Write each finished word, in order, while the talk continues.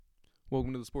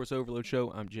Welcome to the Sports Overload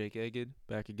Show. I'm Jake Egged,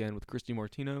 back again with Christy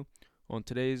Martino. On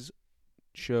today's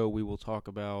show, we will talk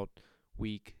about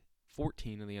Week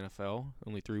 14 of the NFL,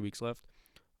 only 3 weeks left.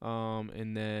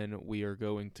 And then we are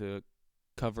going to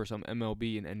cover some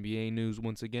MLB and NBA news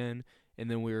once again. And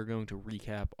then we are going to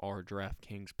recap our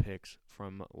DraftKings picks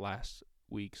from last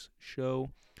week's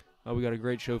show. We got a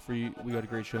great show for you. We got a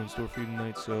great show in store for you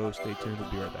tonight, so stay tuned.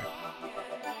 We'll be right back.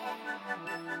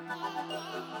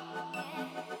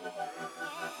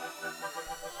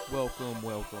 Welcome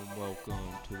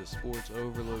to the Sports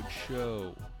Overload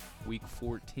Show. Week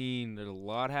 14. There's a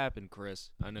lot happened, Chris.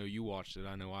 I know you watched it.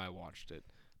 I know I watched it.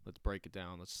 Let's break it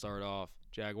down. Let's start off.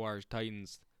 Jaguars,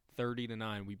 Titans,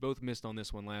 30-9. We both missed on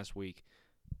this one last week.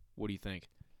 What do you think?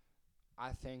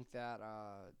 I think that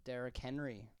Derrick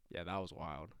Henry. Yeah, that was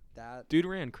wild. That dude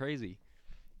ran crazy.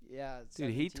 Yeah,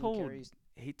 dude. He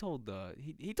told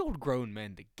grown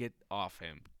men to get off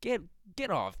him.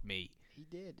 Get off me. He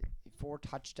did 4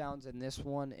 touchdowns in this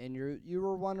one, and you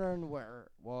were wondering where.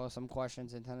 Well, some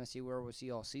questions in Tennessee. Where was he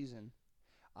all season?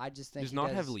 I just think he's not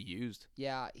heavily used.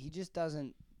 Yeah, he just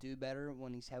doesn't do better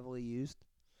when he's heavily used.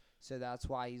 So that's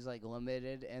why he's like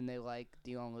limited, and they like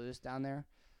Dion Lewis down there.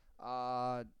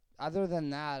 Other than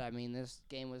that, I mean, this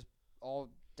game was all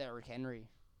Derrick Henry.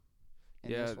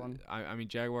 This one. I mean,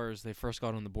 Jaguars, they first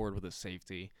got on the board with a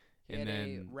safety. He had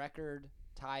a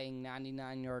record-tying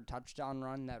 99-yard touchdown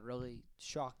run that really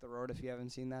shocked the road. If you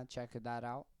haven't seen that, check that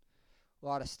out. A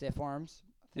lot of stiff arms.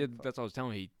 Yeah, that's what I was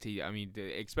telling you. I mean,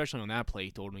 especially on that play,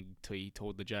 he told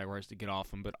the Jaguars to get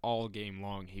off him. But all game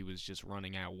long, he was just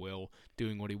running at will,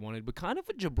 doing what he wanted. But kind of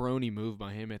a jabroni move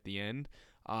by him at the end.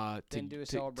 Didn't do a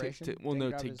celebration?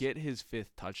 To get his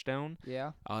 5th touchdown.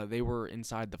 Yeah. They were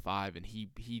inside the 5, and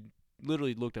he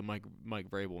literally looked at Mike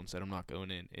Vrabel and said, "I'm not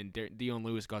going in." And Dion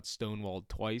Lewis got stonewalled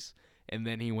twice, and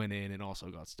then he went in and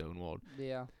also got stonewalled.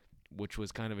 Yeah. Which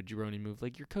was kind of a jabroni move.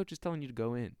 Like, your coach is telling you to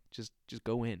go in. Just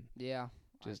go in. Yeah.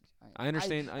 I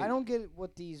understand. I don't get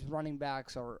what these running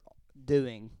backs are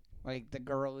doing. Like the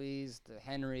Gurleys, the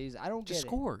Henrys. I don't get it.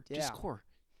 Just score.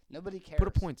 Nobody cares. Put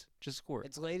up points. Just score.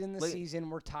 It's late in the season.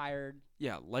 We're tired.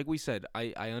 Yeah, like we said,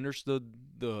 I understood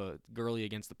the Gurley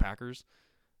against the Packers.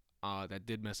 That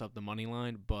did mess up the money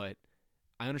line, but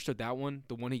I understood that one.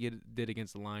 The one he did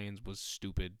against the Lions was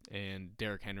stupid, and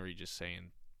Derrick Henry just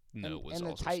saying no was also stupid.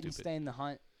 And the Titans stay in the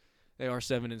hunt. They are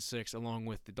 7-6, along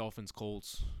with the Dolphins,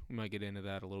 Colts. We might get into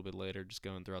that a little bit later, just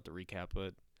going throughout the recap.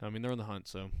 But I mean, they're in the hunt.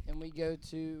 So. And we go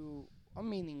to a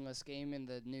meaningless game in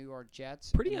the New York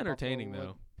Jets. Pretty entertaining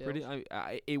though.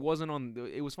 It wasn't on.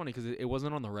 It was funny because it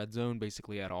wasn't on the red zone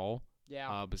basically at all.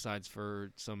 Yeah. Besides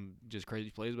for some just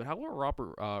crazy plays, but how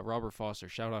about Robert Foster?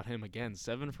 Shout out him again,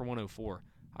 7 for 104.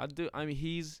 I mean,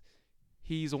 he's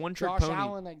a one-trick pony. Josh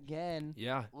Allen again.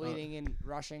 Yeah. Leading in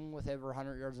rushing with over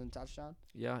 100 yards and touchdown.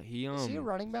 Yeah, Is he a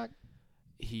running back?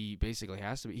 He basically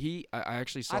has to be. I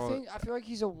actually saw. I feel like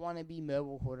he's a wannabe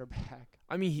mobile quarterback.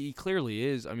 I mean, he clearly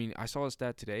is. I mean, I saw a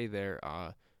stat today there.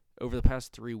 Over the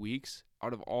past 3 weeks,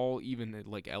 out of all even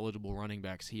like eligible running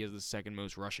backs, he has the second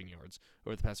most rushing yards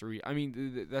over the past 3 weeks. I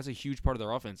mean, that's a huge part of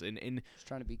their offense, and just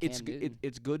trying to be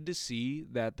it's good to see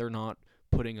that they're not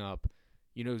putting up,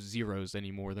 zeros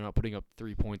anymore. They're not putting up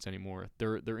 3 points anymore.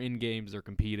 They're in games. They're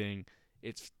competing.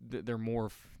 They're more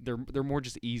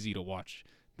just easy to watch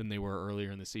than they were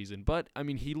earlier in the season. But I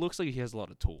mean, he looks like he has a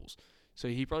lot of tools. So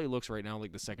he probably looks right now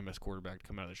like the second best quarterback to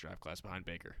come out of this draft class behind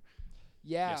Baker.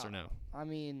 Yeah. Yes or no? I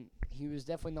mean, he was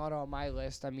definitely not on my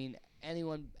list. I mean,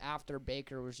 anyone after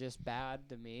Baker was just bad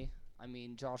to me. I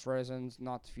mean, Josh Rosen's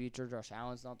not the future. Josh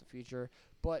Allen's not the future.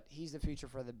 But he's the future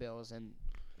for the Bills, and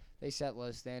they set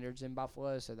low standards in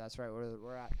Buffalo, so that's right where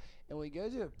we're at. And we go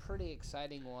to a pretty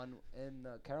exciting one in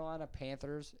the Carolina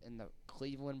Panthers and the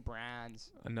Cleveland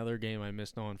Browns. Another game I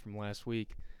missed on from last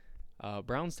week.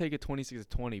 Browns take it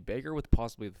 26-20. Baker with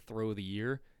possibly the throw of the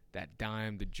year. That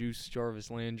dime, the juice,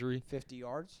 Jarvis Landry. 50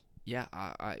 yards? Yeah,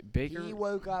 Baker. He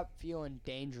woke up feeling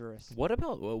dangerous. What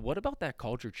about that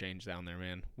culture change down there,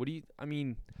 man?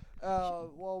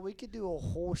 Well, we could do a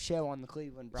whole show on the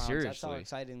Cleveland Browns. Seriously. That's how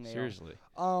exciting they are. Seriously.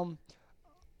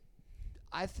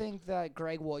 I think that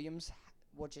Greg Williams,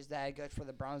 which is the head coach for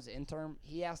the Browns interim,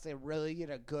 he has to really get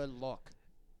a good look.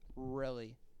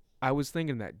 Really. I was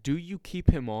thinking that. Do you keep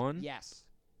him on? Yes.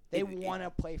 They want to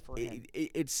play for him.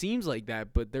 It seems like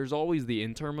that, but there's always the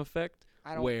interim effect.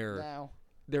 I don't know.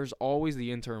 There's always the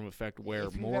interim effect where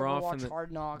if more often. If you ever watch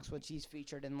Hard Knocks, which he's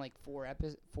featured in like four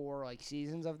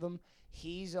seasons of them,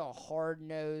 he's a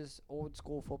hard-nosed,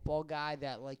 old-school football guy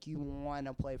that like you want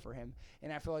to play for him,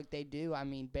 and I feel like they do. I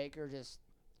mean, Baker just.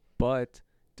 But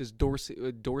does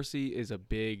Dorsey is a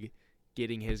big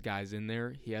getting his guys in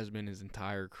there. He has been his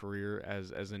entire career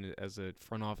as a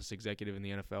front office executive in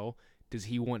the NFL. Does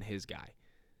he want his guy?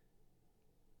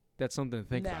 That's something to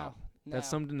think about. That's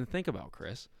something to think about,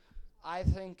 Chris. I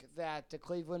think that the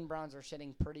Cleveland Browns are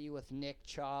sitting pretty with Nick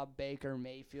Chubb, Baker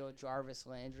Mayfield, Jarvis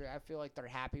Landry. I feel like they're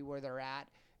happy where they're at,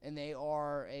 and they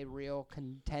are a real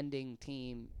contending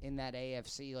team in that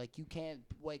AFC. Like, you can't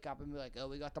wake up and be like, oh,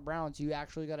 we got the Browns. You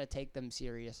actually got to take them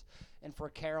serious. And for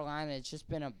Carolina, it's just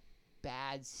been a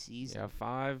bad season.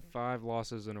 Yeah, five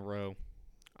losses in a row.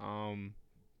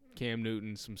 Cam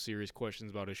Newton, some serious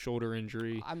questions about his shoulder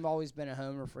injury. I've always been a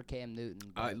homer for Cam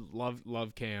Newton. I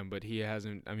love Cam, but he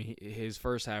hasn't. I mean, his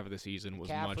first half of the season was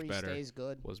much better. McCaffrey stays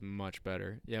good. Was much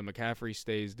better. Yeah, McCaffrey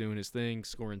stays doing his thing,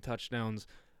 scoring touchdowns.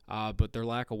 But their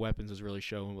lack of weapons is really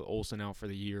showing. With Olsen out for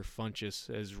the year,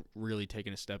 Funchess has really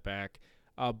taken a step back.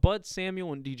 Bud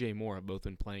Samuel and DJ Moore have both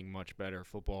been playing much better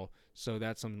football, so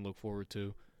that's something to look forward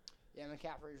to. Yeah,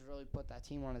 McCaffrey's really put that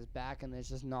team on his back, and it's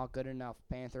just not good enough.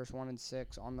 Panthers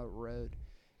 1-6 on the road.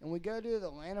 And we go to the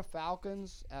Atlanta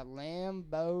Falcons at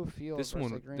Lambeau Field. This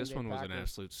one was an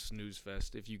absolute snooze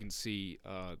fest. If you can see,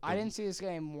 I didn't see this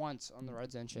game once on the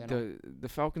Red Zone channel. The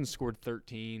Falcons scored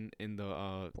 13 in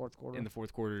the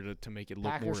fourth quarter to make it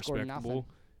look Packers more respectable. Nothing.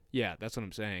 Yeah, that's what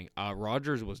I'm saying.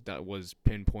 Rodgers was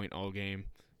pinpoint all game.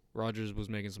 Rodgers was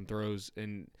making some throws,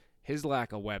 and his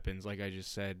lack of weapons, like I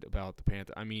just said about the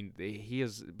Panthers. I mean, he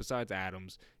has, besides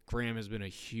Adams, Graham has been a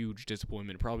huge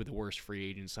disappointment, probably the worst free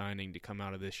agent signing to come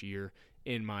out of this year,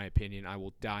 in my opinion. I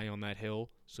will die on that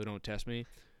hill, so don't test me.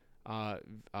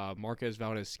 Marquez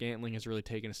Valdes-Scantling has really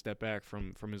taken a step back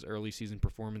from his early season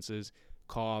performances.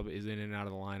 Cobb is in and out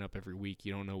of the lineup every week.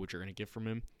 You don't know what you're going to get from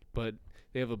him. But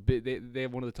they have they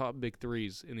have one of the top big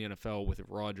threes in the NFL with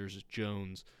Rodgers,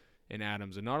 Jones, and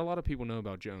Adams. And not a lot of people know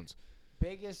about Jones.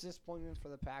 Biggest disappointment for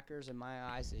the Packers in my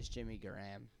eyes is Jimmy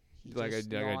Graham. He's like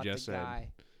just I not just the said. guy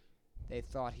they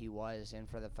thought he was. And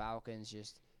for the Falcons,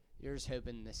 you're just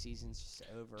hoping the season's just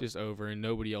over. Just over, and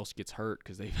nobody else gets hurt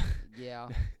because they've. Yeah.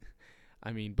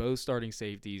 I mean, both starting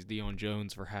safeties, Deion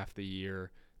Jones for half the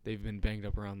year. They've been banged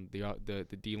up around the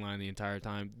D-line the entire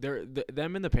time.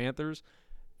 Them and the Panthers,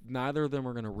 neither of them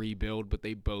are going to rebuild, but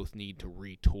they both need to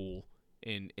retool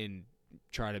and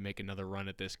try to make another run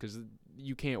at this because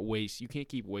you can't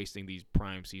keep wasting these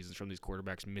prime seasons from these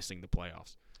quarterbacks missing the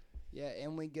playoffs. Yeah,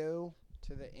 and we go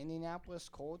to the Indianapolis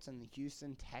Colts and the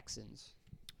Houston Texans.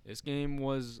 This game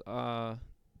was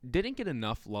didn't get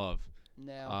enough love.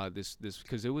 No. This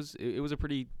because it was a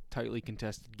pretty tightly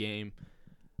contested game.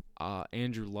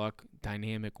 Andrew Luck,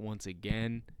 dynamic once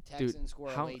again. Texans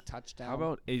score a late touchdown. How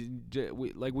about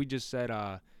like we just said?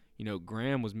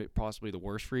 Graham was possibly the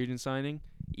worst free agent signing.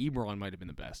 Ebron might have been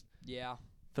the best. Yeah.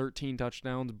 13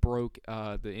 touchdowns, broke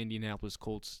the Indianapolis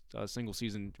Colts single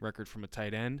season record from a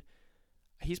tight end.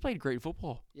 He's played great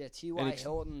football. Yeah, T.Y.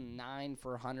 Hilton 9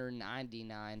 for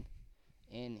 199,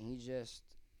 and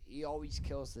he always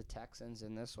kills the Texans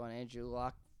in this one. Andrew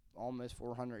Luck almost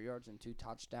 400 yards and 2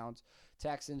 touchdowns.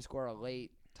 Texans score a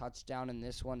late touchdown in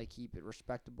this one to keep it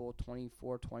respectable.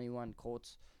 24-21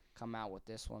 Colts come out with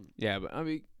this one. Yeah, but I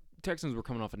mean, Texans were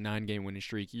coming off a 9-game winning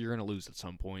streak. You're going to lose at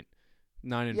some point.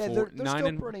 9-4. They're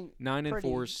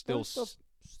 9-4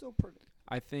 still pretty.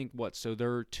 I think so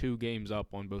they're 2 games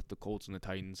up on both the Colts and the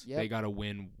Titans. Yep. They got to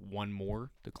win one more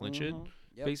to clinch it.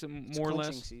 Yep. Basically, It's more or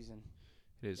clinching less. Season.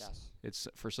 It is. Yes. It's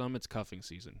for some it's cuffing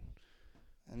season.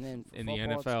 And then in the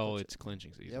NFL it's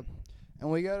clinching season. Yep.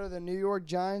 And we go to the New York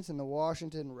Giants and the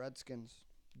Washington Redskins.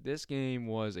 This game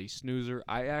was a snoozer.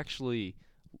 I actually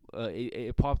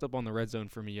it popped up on the red zone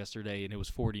for me yesterday, and it was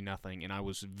 40-0, and I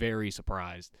was very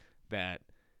surprised that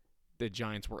the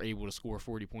Giants were able to score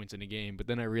 40 points in a game. But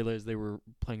then I realized they were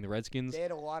playing the Redskins. They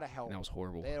had a lot of help. And that was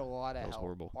horrible. They had a lot of help. That was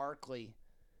horrible. Barkley,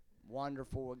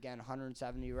 wonderful again,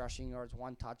 170 rushing yards,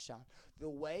 1 touchdown. The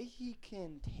way he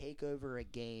can take over a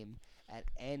game at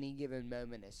any given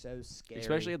moment is so scary.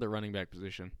 Especially at the running back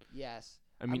position. Yes.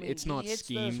 I mean it's not schemed.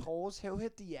 He hits those holes, he'll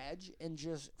hit the edge and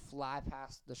just fly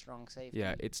past the strong safety.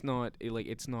 Yeah, it's not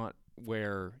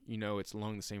where, it's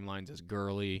along the same lines as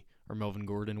Gurley or Melvin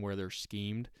Gordon where they're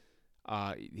schemed.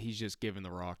 He's just given the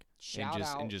rock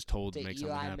and just told to make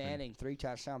something happen. Eli Manning, 3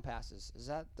 touchdown passes. Is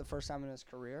that the first time in his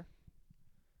career?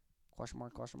 Question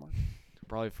mark.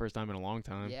 Probably the first time in a long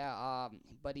time. Yeah,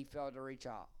 but he failed to reach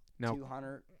out. Now,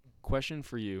 200. Question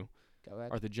for you. Go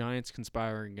ahead. Are the Giants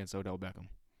conspiring against Odell Beckham?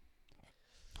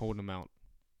 Holding him out.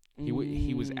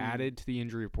 He was added to the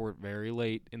injury report very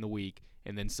late in the week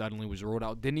and then suddenly was ruled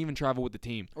out. Didn't even travel with the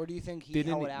team. Or do you think he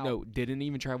held out? No, didn't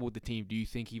even travel with the team. Do you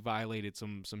think he violated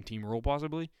some team rule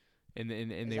possibly? and Is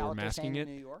they that were what they're masking saying it.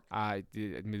 in New York? I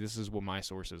mean, this is what my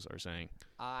sources are saying.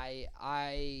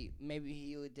 I maybe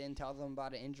he didn't tell them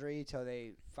about an injury until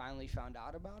they finally found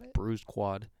out about it. Bruised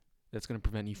quad. That's going to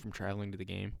prevent you from traveling to the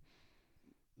game.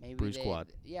 Maybe Bruised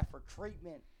quad. Yeah, for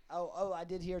treatment. Oh, I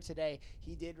did hear today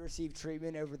he did receive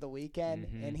treatment over the weekend,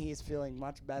 and he is feeling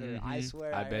much better. I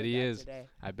swear. I bet he is. Today.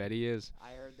 I bet he is.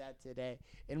 I heard that today.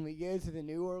 And we go to the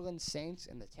New Orleans Saints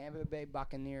and the Tampa Bay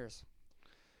Buccaneers.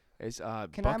 It's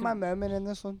Can I have my moment in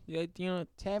this one? Yeah,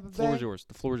 Tampa Bay. Floor is yours.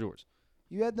 The floor is yours.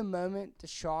 You had the moment to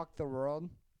shock the world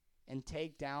and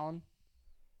take down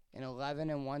an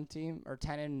 11-1 team or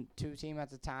 10-2 team at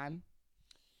the time.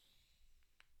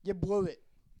 You blew it.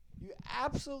 You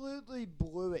absolutely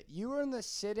blew it. You were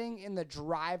sitting in the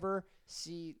driver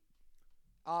seat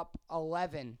up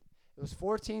 11. It was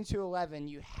 14-11.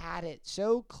 You had it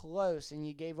so close, and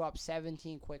you gave up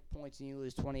 17 quick points, and you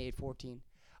lose 28-14.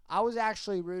 I was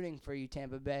actually rooting for you,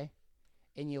 Tampa Bay,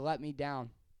 and you let me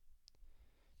down.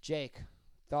 Jake,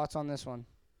 thoughts on this one?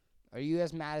 Are you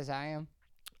as mad as I am?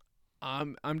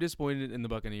 I'm disappointed in the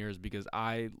Buccaneers because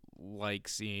I like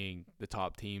seeing the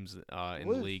top teams in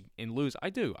the league and lose.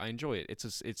 I do. I enjoy it.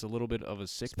 It's a little bit of a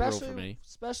sick thrill for me.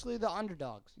 Especially the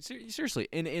underdogs. Seriously,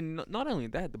 and not only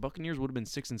that, the Buccaneers would have been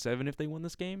 6-7 if they won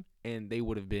this game, and they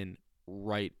would have been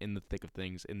right in the thick of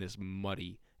things in this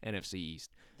muddy NFC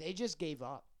East. They just gave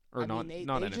up. Or not they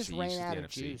NFC just East, ran out the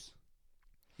of NFC. juice.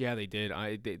 Yeah, they did.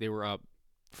 They were up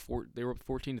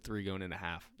 14-3 going into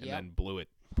half, and Yep. then blew it.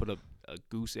 Put a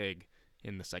goose egg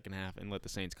in the second half and let the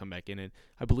Saints come back in it.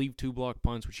 I believe 2 block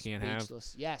punts, which you can't have.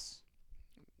 Speechless. Yes.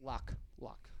 Luck.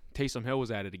 Taysom Hill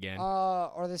was at it again.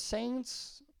 Are the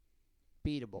Saints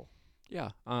beatable?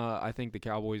 Yeah. I think the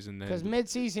Cowboys and Because then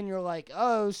midseason you're like,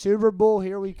 oh, Super Bowl,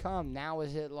 here we come. Now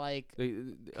is it like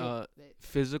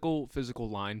physical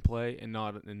line play and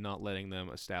not letting them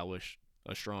establish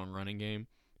a strong running game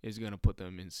is going to put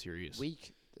them in serious.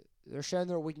 weak? They're showing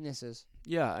their weaknesses.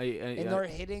 Yeah, And they're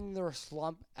hitting their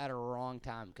slump at a wrong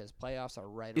time because playoffs are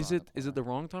right is around it the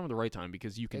wrong time or the right time?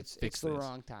 Because you can fix it's this. the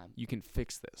wrong time. You can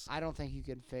fix this. I don't think you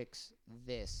can fix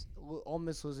this.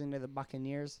 Almost losing to the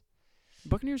Buccaneers.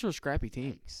 Buccaneers are a scrappy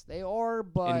team. Yikes. They are,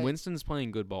 but And Winston's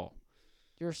playing good ball.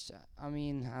 I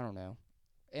don't know.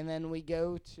 And then we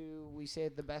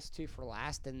saved the best two for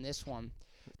last in this one.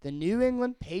 The New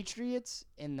England Patriots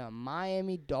and the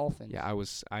Miami Dolphins. Yeah,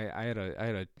 I had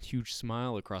a huge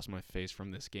smile across my face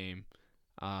from this game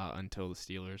until the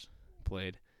Steelers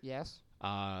played. Yes.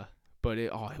 But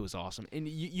it was awesome. And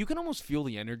you can almost feel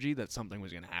the energy that something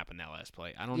was going to happen that last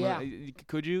play. I don't know.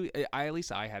 Could you? At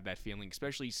least I had that feeling,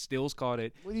 especially Stills caught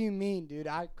it. What do you mean, dude?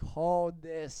 I called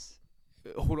this.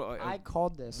 Hold on. I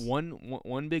called this.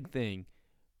 One big thing.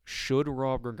 Should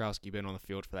Rob Gronkowski been on the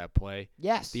field for that play?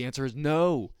 Yes. The answer is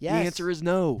no. Yes. The answer is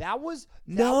no.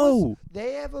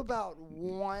 They have about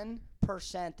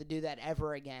 1% to do that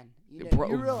ever again. You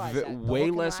realize that. Way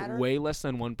less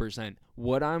than 1%.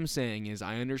 What I'm saying is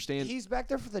I understand. He's back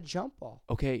there for the jump ball.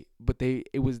 Okay, but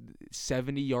it was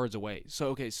 70 yards away.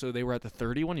 So they were at the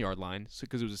 31-yard line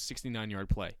because it was a 69-yard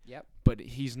play. Yep. But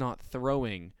he's not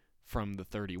throwing from the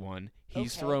 31.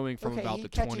 He's throwing from about the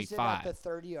 25. He catches it at the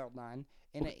 30-yard line.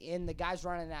 And the guy's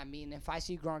running at me, and if I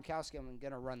see Gronkowski, I'm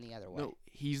going to run the other way. No,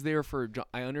 he's there for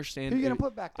 – I understand. Who are you going to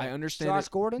put back there? I understand. Josh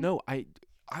Gordon? No,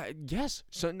 yes.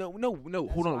 So no.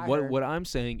 Hold on. What I'm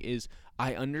saying is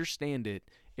I understand it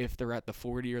if they're at the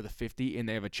 40 or the 50 and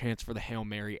they have a chance for the Hail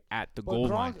Mary at the goal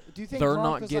line. Do you think they're Gronk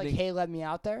not was getting, like, hey, let me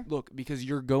out there? Look, because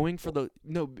you're going for the –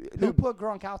 Who put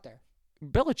Gronk out there?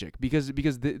 Belichick,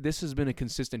 because this has been a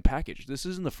consistent package. This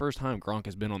isn't the first time Gronk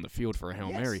has been on the field for a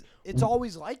Hail Mary. It's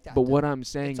always like that. But what I'm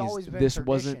saying is this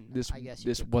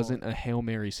wasn't a Hail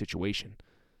Mary situation.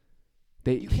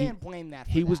 You can't blame that.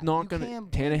 He was not going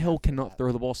to. Tannehill cannot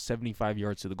throw the ball 75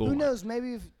 yards to the goal line. Who knows?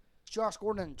 Maybe if Josh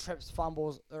Gordon trips,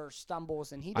 fumbles, or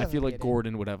stumbles, and he doesn't I feel like get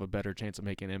Gordon would have a better chance of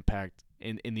making an impact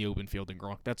in the open field than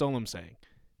Gronk. That's all I'm saying.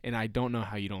 And I don't know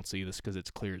how you don't see this because it's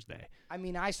clear as day. I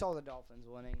mean, I saw the Dolphins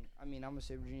winning. I mean, I'm a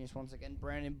super genius once again.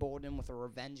 Brandon Bolden with a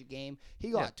revenge game. He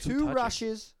got two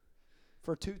rushes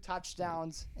for 2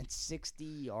 touchdowns and 60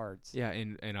 yards. Yeah,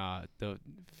 and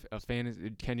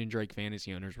Kenyon Drake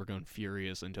fantasy owners were going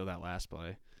furious until that last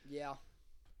play. Yeah.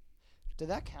 Did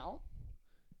that count?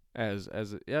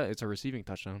 It's a receiving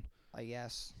touchdown. I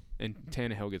guess. And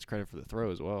Tannehill gets credit for the throw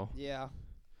as well. Yeah.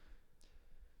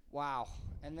 Wow.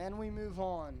 And then we move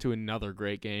on to another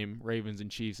great game, Ravens and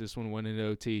Chiefs. This one went into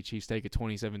OT. Chiefs take it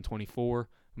 27-24.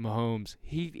 Mahomes,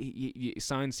 he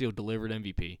signed, sealed, delivered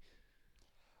MVP.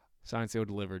 Signed, sealed,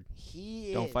 delivered.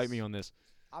 He Don't fight me on this.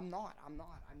 I'm not.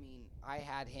 I mean, I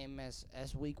had him as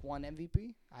week 1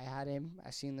 MVP. I had him. I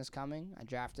seen this coming. I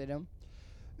drafted him.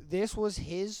 This was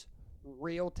his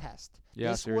real test.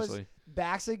 Yeah, this seriously. was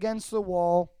backs against the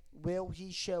wall. Will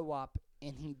he show up?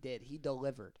 And he did. He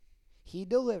delivered.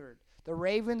 The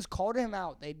Ravens called him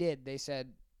out. They did. They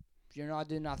said, "You're not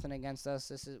doing nothing against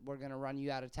us. We're gonna run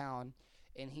you out of town."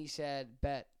 And he said,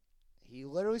 "Bet." He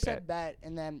literally said bet,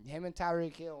 and then him and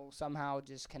Tyreek Hill somehow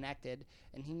just connected,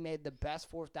 and he made the best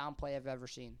fourth down play I've ever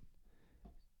seen.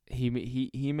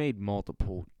 He made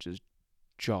multiple just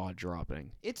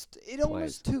jaw-dropping. It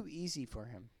almost too easy for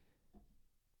him.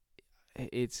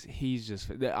 He's just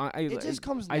It just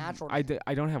comes natural. I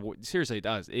don't have seriously it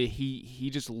does. He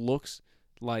just looks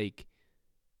like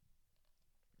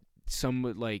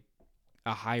a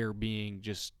higher being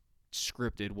just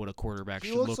scripted what a quarterback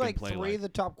should look and play like. He looks like 3 of the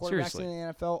top quarterbacks in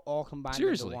the NFL all combined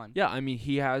into one. Yeah, I mean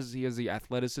he has the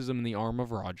athleticism and the arm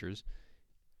of Rodgers.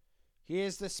 He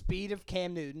has the speed of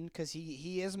Cam Newton because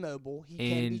he is mobile. He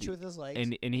can beat you with his legs.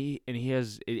 And he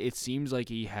has. It seems like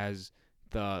he has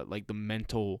the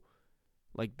mental.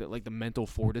 the mental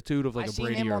fortitude of a Brady or a Brees.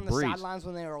 I seen him on the sidelines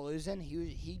when they were losing.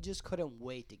 He just couldn't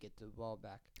wait to get the ball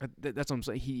back. That's what I'm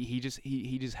saying. He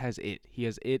just has it. He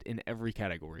has it in every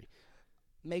category.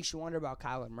 Makes you wonder about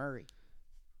Kyler Murray.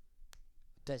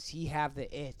 Does he have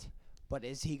the it? But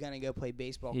is he gonna go play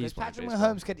baseball? Because Patrick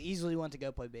Mahomes could easily want to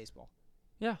go play baseball.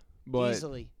 Yeah, but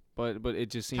easily. But it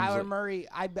just seems Kyler Murray.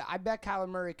 I bet Kyler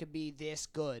Murray could be this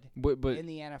good. But in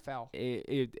the NFL,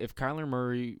 if Kyler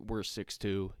Murray were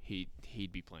 6'2",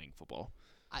 he'd be playing football.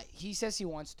 He says he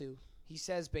wants to. He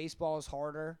says baseball is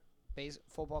harder.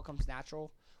 Football comes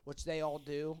natural, which they all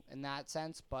do in that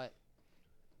sense. But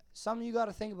something you got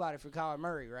to think about if you're Kyler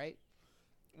Murray, right?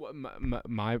 Well,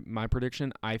 my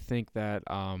prediction, I think that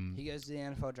he goes to the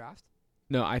NFL draft.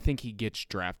 No, I think he gets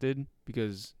drafted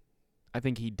because I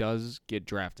think he does get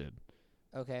drafted.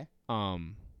 Okay.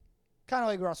 Kind of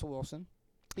like Russell Wilson.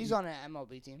 He's on an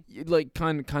MLB team. Like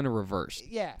kind of reverse.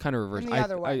 Yeah. Kind of reverse. In the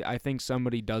other way. I think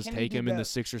somebody does take him in the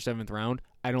 6th or 7th round.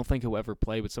 I don't think he'll ever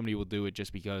play, but somebody will do it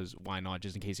just because why not?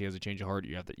 Just in case he has a change of heart,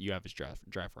 you have his draft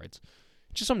rights.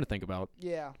 Just something to think about.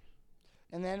 Yeah.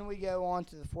 And then we go on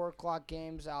to the 4 o'clock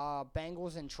games,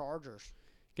 Bengals and Chargers.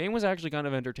 Game was actually kind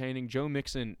of entertaining. Joe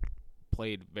Mixon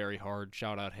played very hard.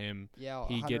 Shout out him. Yeah,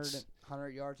 he gets 100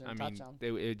 yards and a touchdown.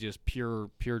 It just pure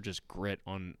just grit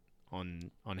on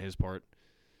his part.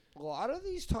 A lot of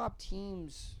these top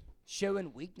teams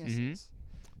showing weaknesses.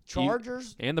 Mm-hmm.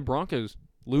 Chargers and the Broncos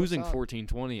losing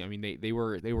 14-20. I mean they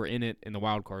were in it in the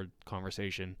wild card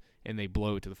conversation and they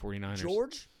blow it to the 49ers.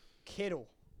 George Kittle.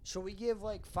 Should we give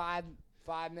like 5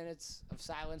 minutes of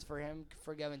silence for him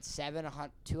for going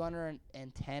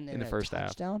 210 in the first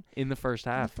touchdown? In the first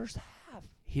half.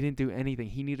 He didn't do anything.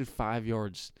 He needed 5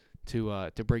 yards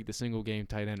to break the single game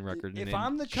tight end record. If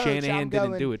I'm the coach, Shanahan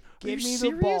didn't do it. Give me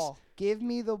the ball. Give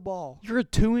me the ball. You're a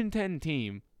 2-10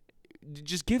 team.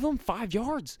 Just give them 5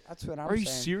 yards. That's what I'm saying. Are you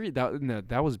serious?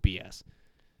 That was BS.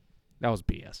 That was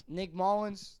BS. Nick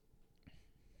Mullins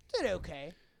did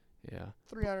okay. Yeah.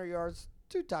 300 yards,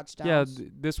 2 touchdowns. Yeah,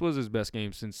 this was his best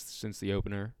game since the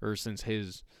opener or since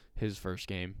his first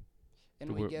game.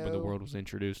 And when the world was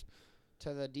introduced.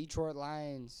 To the Detroit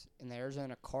Lions and the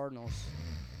Arizona Cardinals.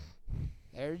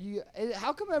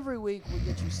 How come every week we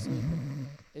get you sleeping?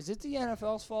 Is it the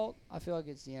NFL's fault? I feel like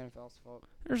it's the NFL's fault.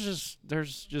 There's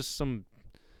just some.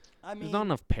 I mean, there's not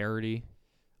enough parity.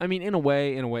 I mean, in a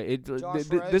way,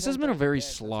 this has been a very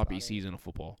sloppy season of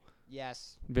football.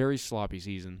 Yes. Very sloppy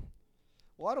season.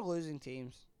 A lot of losing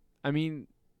teams. I mean,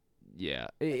 yeah,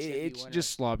 it's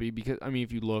just sloppy because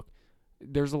if you look,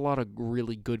 there's a lot of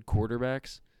really good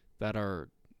quarterbacks that are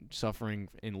suffering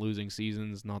in losing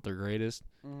seasons, not their greatest.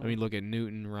 Mm-hmm. I mean, look at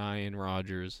Newton, Ryan,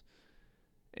 Rodgers,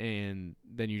 and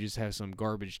then you just have some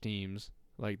garbage teams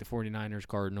like the 49ers,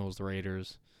 Cardinals, the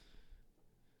Raiders.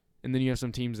 And then you have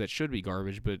some teams that should be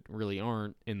garbage but really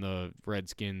aren't in the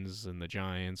Redskins and the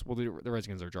Giants. Well, the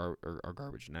Redskins are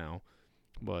garbage now,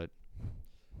 but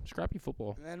scrappy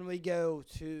football. And then we go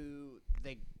to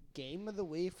the game of the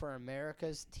week for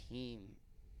America's team.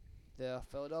 The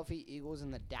Philadelphia Eagles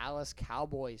and the Dallas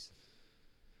Cowboys.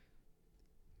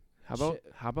 How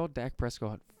about Dak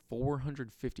Prescott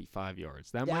 455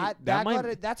 yards?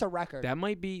 That's a record. That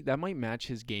might match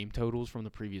his game totals from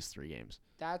the previous 3 games.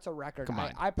 That's a record.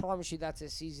 I promise you that's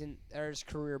his season or his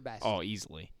career best. Oh,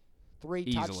 easily. 3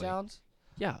 touchdowns?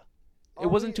 Yeah.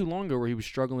 It wasn't too long ago where he was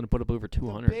struggling to put up over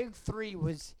 200. The big 3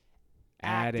 was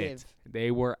active. They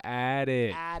were at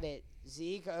it. At it.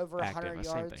 Zeke over 100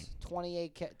 yards,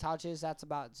 28 touches. That's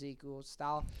about Zeke's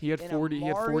style. He had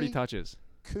 40 touches.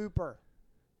 Cooper,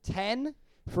 10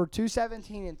 for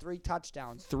 217 and 3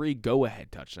 touchdowns. 3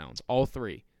 go-ahead touchdowns, all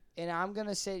 3. And I'm going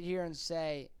to sit here and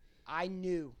say I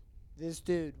knew this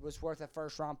dude was worth a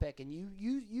first-round pick. And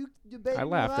you debated I me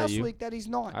laughed at last you. week that he's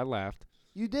not. I laughed.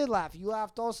 You did laugh. You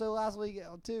laughed also last week,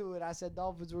 too, and I said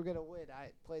Dolphins were going to win. I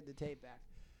played the tape back.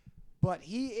 But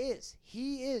he is.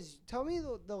 He is. Tell me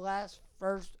the last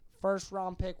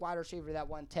first-round pick wide receiver that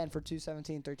won 10 for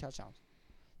 217, 3 touchdowns.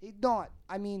 He's not.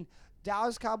 I mean,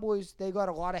 Dallas Cowboys, they got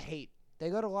a lot of hate. They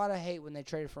got a lot of hate when they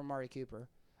traded for Amari Cooper.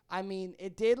 I mean,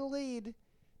 it did lead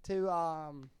to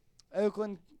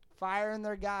Oakland firing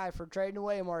their guy for trading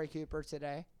away Amari Cooper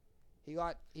today. He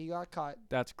got cut.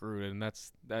 That's Gruden.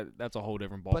 That's a whole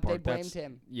different ballpark. But they blamed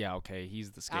him. Yeah, okay,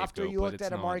 he's the scapegoat. After you looked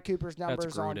at Amari Cooper's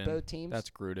numbers on both teams. That's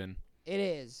Gruden. It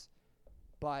is.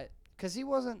 But, because he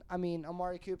wasn't, I mean,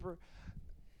 Amari Cooper.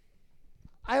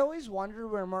 I always wondered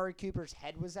where Amari Cooper's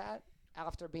head was at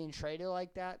after being traded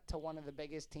like that to one of the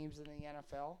biggest teams in the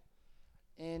NFL.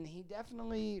 And he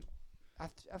definitely, I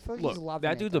feel like he's loving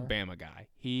that it dude's there. a Bama guy.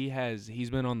 He's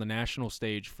been on the national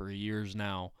stage for years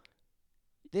now.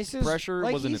 This is, Pressure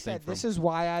like wasn't he a thing said, for this him. is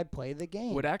why I play the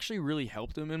game. What actually really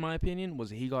helped him, in my opinion, was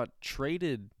he got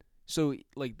traded. So,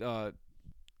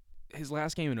 his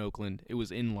last game in Oakland, it was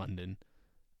in London,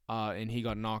 and he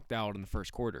got knocked out in the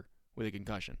first quarter with a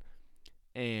concussion.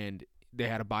 And they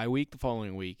had a bye week the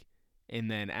following week, and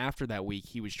then after that week,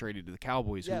 he was traded to the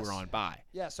Cowboys, who were on bye.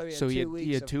 Yeah, so he had So 2 weeks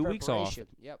he had of 2 weeks off, preparation.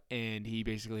 Yep. and he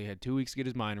basically had 2 weeks to get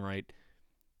his mind right.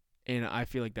 And I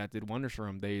feel like that did wonders for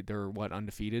him. They're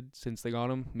undefeated since they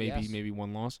got him. Maybe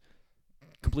one loss.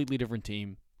 Completely different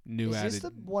team. New Is added.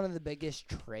 this one of the biggest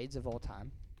trades of all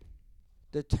time?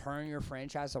 To turn your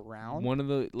franchise around? One of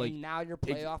the and now you're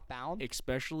playoff bound?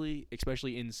 especially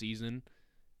in season,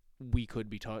 we could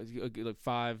be talking like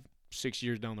 5-6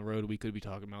 years down the road. We could be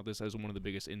talking about this as one of the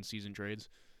biggest in season trades,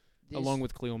 along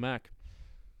with Khalil Mack.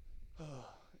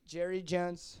 Jerry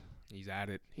Jones. He's at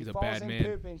it. He's a falls bad in man.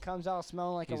 Poop and comes out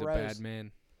smelling like He's a a rose. bad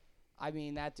man. I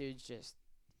mean, that dude's just.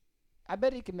 I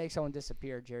bet he can make someone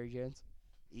disappear, Jerry Jones.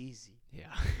 Easy.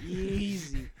 Yeah.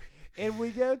 Easy. And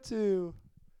we go to.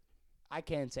 I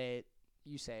can't say it.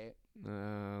 You say it.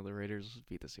 The Raiders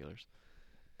beat the Steelers.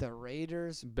 The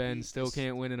Raiders. Ben beat still the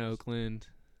can't win in Oakland.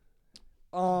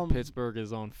 Steelers. Pittsburgh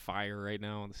is on fire right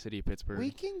now. The city of Pittsburgh.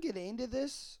 We can get into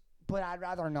this, but I'd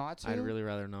rather not to. I'd really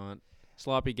rather not.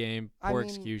 Sloppy game, poor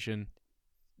execution.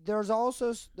 There's all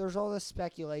this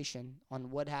speculation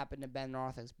on what happened to Ben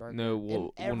Roethlisberger. No,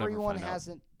 we'll and never everyone find out. has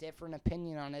a different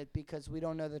opinion on it because we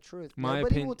don't know the truth. My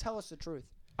Nobody will tell us the truth.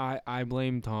 I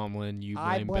blame Tomlin. You blame,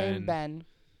 I blame Ben.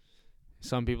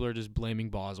 Some people are just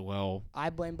blaming Boswell. I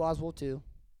blame Boswell too.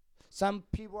 Some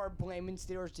people are blaming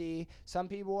Steelers D. Some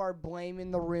people are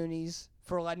blaming the Rooneys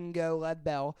for letting go Lev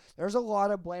Bell. There's a lot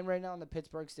of blame right now in the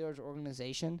Pittsburgh Steelers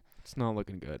organization It's not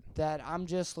looking good. that I'm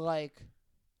just like.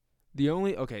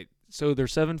 So they're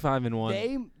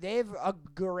 7-5-1. They have a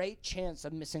great chance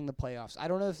of missing the playoffs. I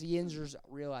don't know if the Yinzers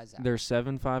realize that. They're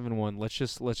 7-5-1. Let's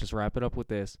just wrap it up with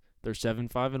this. They're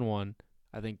 7-5-1.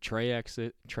 I think Trey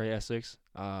Essex,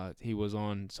 he was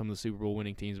on some of the Super Bowl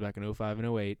winning teams back in 2005 and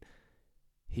 2008.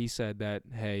 He said that,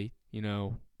 hey,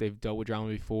 they've dealt with drama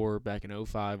before. Back in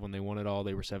 2005 when they won it all,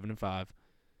 they were 7-5.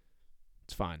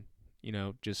 It's fine.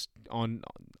 Just on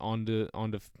to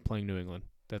playing New England.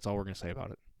 That's all we're gonna say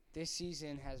about it. This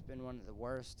season has been one of the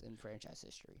worst in franchise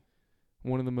history.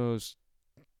 One of the most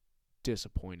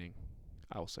disappointing.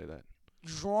 I will say that.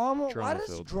 Drama. Why does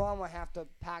Drama-filled. drama have to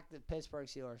pack the Pittsburgh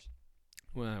Steelers?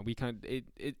 Well,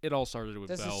 it all started with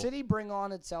Does Bell. the city bring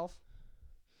on itself?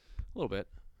 A little bit.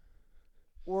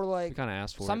 Or We like kind of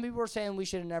asked for some it. people are saying we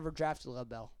should have never drafted Lev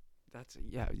Bell.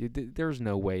 There's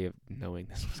no way of knowing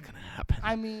this was gonna happen.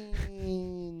 I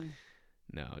mean,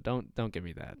 No, don't give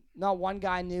me that. not one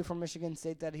guy knew from Michigan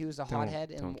State that he was a hothead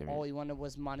don't and give me all that. he wanted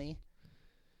was money.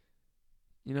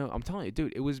 I'm telling you,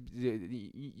 dude. It was.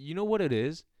 You know what it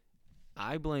is?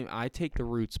 I take the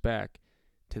roots back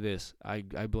to this. I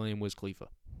blame Wiz Khalifa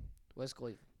Wes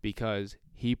Cleveland. because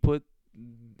he put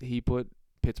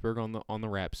Pittsburgh on the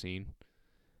rap scene,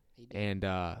 He did.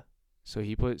 and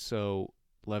so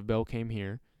Lev Bell came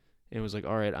here, and was like,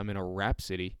 all right, I'm in a rap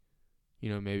city,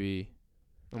 maybe.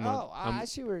 I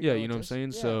see where you're yeah, going you know with what I'm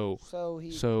this. saying?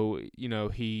 Yeah, So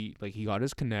he got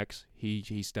his connects.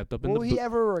 He stepped up in will the he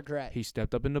ever regret he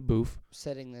stepped up in the booth.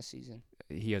 sitting this season?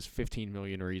 He has 15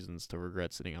 million reasons to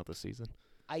regret sitting out this season.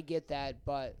 I get that,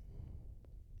 but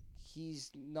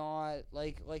he's not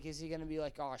like is he gonna be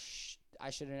like, oh, I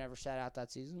should have never sat out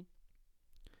that season?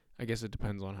 I guess it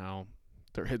depends on how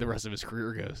the rest of his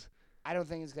career goes. I don't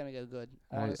think it's gonna go good.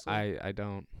 Honestly, I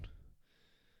don't.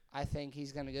 I think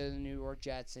he's gonna go to the New York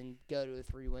Jets and go to a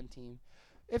 3-win team.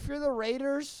 If you're the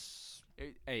Raiders,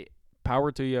 Hey,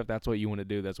 power to you. If that's what you want to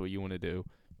do, that's what you want to do.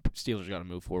 Steelers got to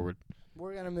move forward.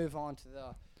 we're gonna move on to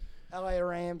the L.A.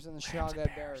 Rams and the Chicago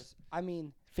and Bears. I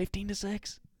mean,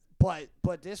 15-6.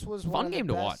 but this was one Fun of game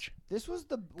the to best, watch. This was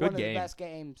the Good one of game. the best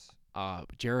games.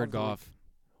 Jared of the Goff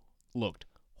looked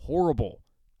horrible.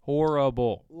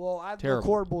 Horrible. Well, I'd Terrible. look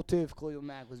horrible too if Khalil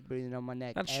Mack was breathing on my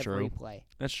neck That's every true. play.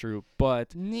 That's true.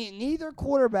 But Neither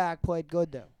quarterback played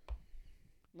good though.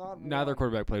 neither one.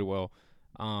 quarterback played well.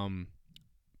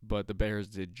 But the Bears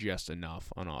did just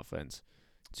enough on offense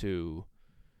to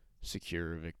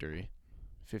secure a victory.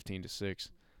 15-6.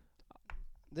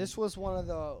 This was one of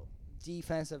the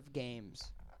defensive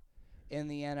games in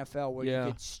the NFL where Yeah.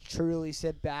 you could truly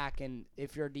sit back and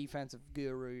if you're a defensive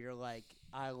guru, you're like,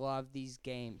 I love these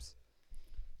games.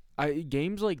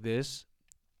 Games like this,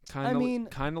 kind mean-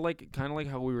 of like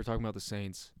how we were talking about the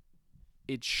Saints.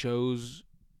 It shows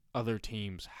other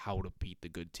teams how to beat the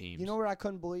good teams. You know what I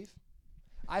couldn't believe?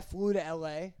 I flew to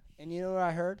L.A. and you know what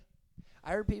I heard?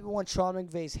 I heard people want Sean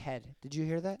McVay's head. Did you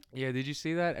hear that? Yeah, did you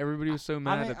see that? Everybody was so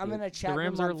mad. I'm in a chat the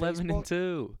Rams room are on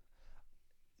 11-2.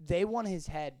 They want his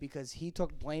head because he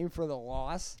took blame for the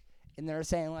loss, and they're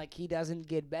saying like he doesn't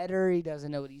get better, he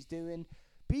doesn't know what he's doing.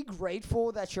 Be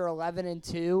grateful that you're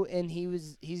 11-2, and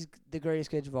he's the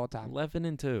greatest coach of all time.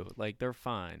 11-2. Like they're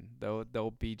fine.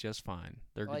 They'll be just fine.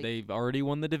 They've already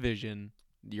won the division.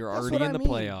 You're That's already what in I the mean.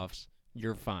 playoffs.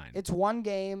 You're fine. It's one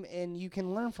game, and you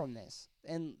can learn from this,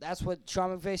 and that's what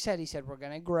Sean McVay said. He said we're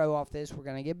gonna grow off this, we're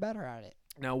gonna get better at it.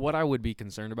 Now, what I would be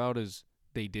concerned about is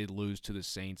they did lose to the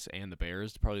Saints and the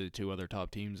Bears, probably the two other top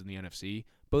teams in the NFC.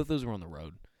 Both those were on the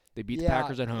road. They beat the Yeah,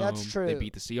 Packers at home. that's true. They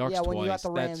beat the Seahawks yeah, when twice. you got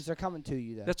the Rams, they're coming to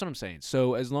you though. That's what I'm saying.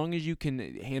 So as long as you can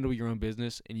handle your own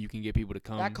business and you can get people to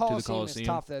come that to the Coliseum Coliseum, is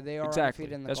tough though. They are exactly.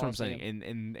 undefeated in the That's Coliseum. what I'm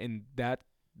saying. And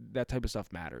that type of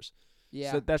stuff matters.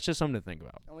 Yeah. So that's just something to think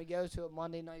about. And we go to a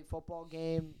Monday Night Football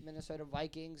game, Minnesota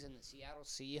Vikings and the Seattle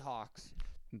Seahawks.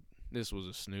 This was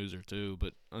a snoozer too,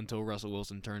 but until Russell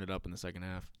Wilson turned it up in the second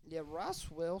half. Yeah,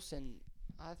 Russ Wilson,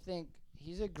 I think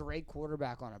he's a great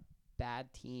quarterback on a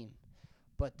bad team.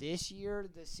 But this year,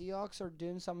 the Seahawks are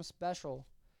doing something special.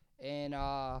 And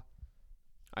I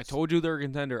told you they're a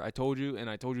contender. I told you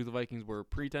the Vikings were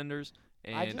pretenders,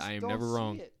 and I am never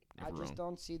wrong. I just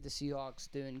don't see the Seahawks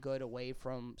doing good away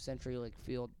from CenturyLink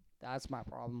Field. That's my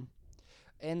problem.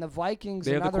 And the Vikings,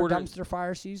 They have the another quarter- dumpster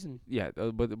fire season. Yeah,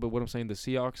 but what I'm saying, the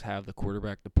Seahawks have the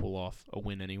quarterback to pull off a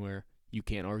win anywhere. You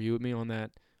can't argue with me on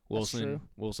that. true.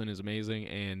 Wilson is amazing,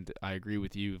 and I agree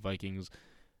with you. Vikings,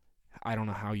 I don't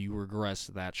know how you regress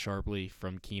that sharply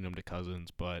from Keenum to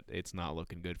Cousins, but it's not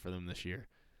looking good for them this year.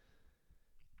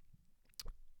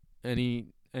 Any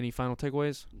final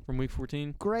takeaways from Week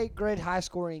 14? Great high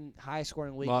scoring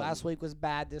week. Last week was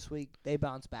bad. This week they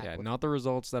bounced back. Yeah, not the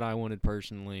results that I wanted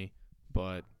personally,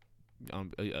 but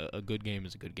a good game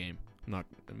is a good game. I'm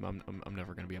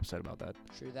never going to be upset about that.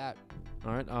 True that.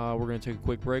 All right, we're going to take a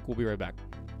quick break. We'll be right back.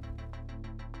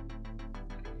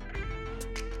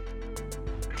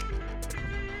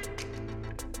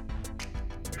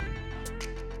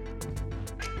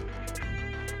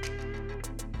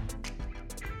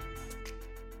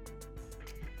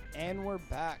 And we're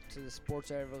back to the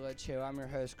Sports Overload Show. I'm your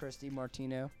host, Christy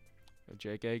Martino.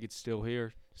 Jake Agne's still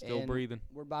here, still And breathing.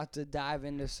 We're about to dive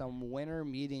into some winter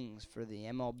meetings for the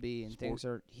MLB, and things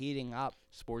are heating up.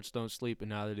 Sports don't sleep, and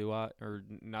neither do I, or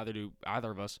neither do either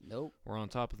of us. Nope. We're on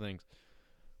top of things.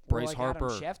 We're Bryce like Harper.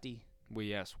 Adam Shefty.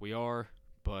 We are,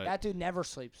 but That dude never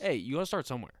sleeps. hey, you gotta start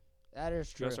somewhere. That is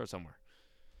You true. gotta start somewhere.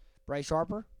 Bryce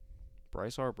Harper?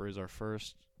 Bryce Harper is our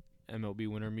first MLB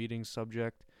winter meeting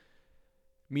subject.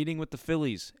 Meeting with the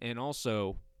Phillies, and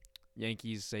also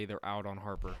Yankees say they're out on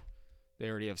Harper. They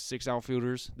already have 6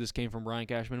 outfielders. This came from Brian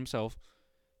Cashman himself.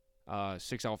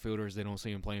 6 outfielders. They don't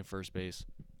see him playing first base.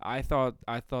 I thought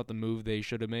the move they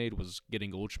should have made was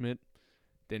getting Goldschmidt.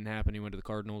 Didn't happen. He went to the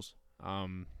Cardinals.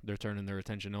 They're turning their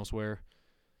attention elsewhere.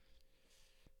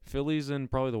 Phillies and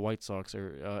probably the White Sox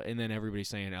are, and then everybody's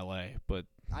saying L.A. But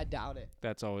I doubt it.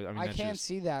 that's always. I mean, I that's can't just,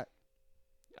 see that.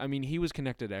 I mean, he was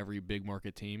connected to every big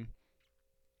market team.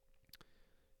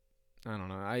 I don't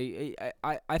know.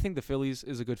 I think the Phillies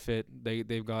is a good fit.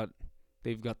 They've got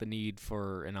the need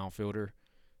for an outfielder.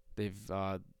 They've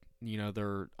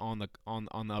they're on the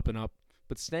up and up.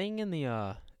 But staying in the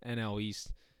NL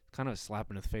East, kind of a slap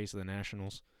in the face of the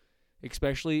Nationals.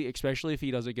 Especially if he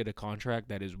doesn't get a contract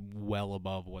that is well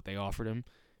above what they offered him,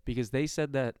 because they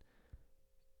said that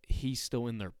he's still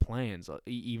in their plans,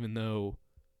 even though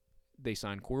they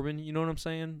signed Corbin. You know what I'm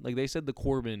saying? Like, they said the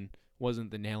Corbin wasn't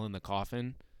the nail in the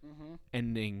coffin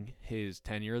ending his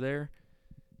tenure there.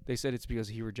 They said it's because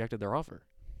he rejected their offer.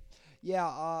 Yeah.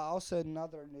 Also,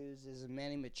 another news is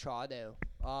Manny Machado.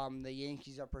 The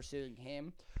Yankees are pursuing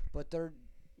him, but they're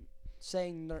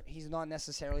saying he's not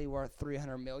necessarily worth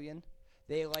 $300 million.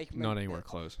 They like Not anywhere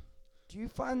close. Do you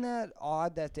find that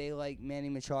odd that they like Manny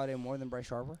Machado more than Bryce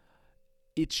Harper?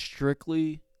 It's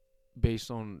strictly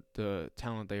based on the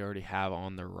talent they already have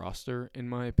on their roster, in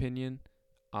my opinion.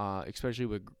 Especially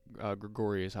with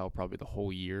Gregorius out probably the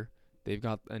whole year. They've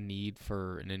got a need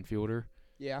for an infielder.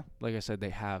 Yeah. Like I said, they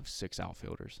have 6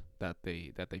 outfielders that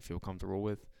they feel comfortable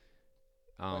with.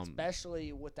 But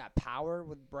especially with that power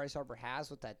what Bryce Harper has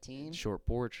with that team. Short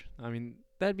porch. I mean,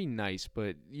 that'd be nice,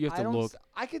 but you have to look.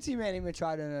 I could see Manny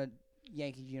Machado in a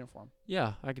Yankees uniform.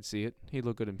 Yeah, I could see it. He'd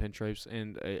look good in pinstripes,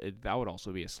 and that would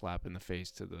also be a slap in the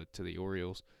face to the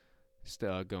Orioles,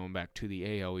 going back to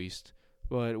the AL East.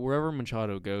 But wherever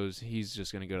Machado goes, he's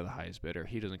just going to go to the highest bidder.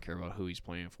 He doesn't care about who he's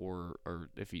playing for or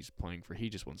if he's playing for. He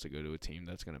just wants to go to a team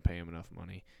that's going to pay him enough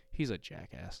money. He's a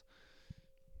jackass.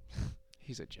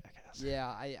 He's a jackass.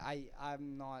 Yeah,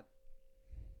 I'm not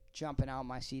jumping out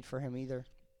my seat for him either.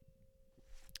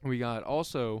 We got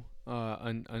also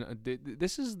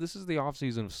this is the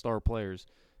offseason of star players,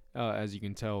 as you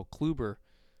can tell. Kluber,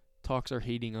 talks are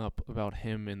heating up about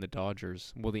him and the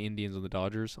Dodgers. Well, the Indians and the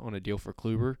Dodgers on a deal for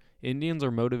Kluber. Indians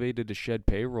are motivated to shed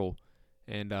payroll,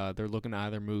 and they're looking to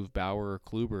either move Bauer or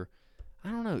Kluber. I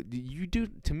don't know.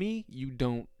 To me, you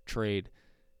don't trade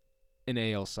an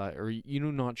AL Cy, or you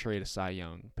do not trade a Cy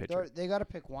Young pitcher. They got to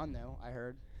pick one though. I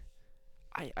heard.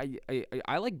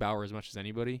 I like Bauer as much as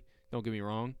anybody. Don't get me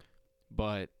wrong,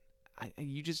 but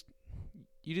you just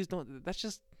don't. That's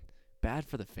just bad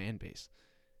for the fan base.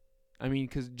 I mean,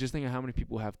 because just think of how many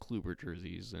people have Kluber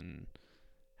jerseys and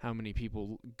how many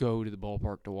people go to the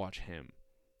ballpark to watch him,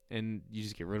 and you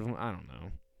just get rid of him. I don't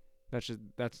know.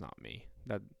 That's not me.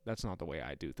 That's not the way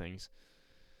I do things.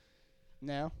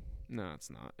 No, it's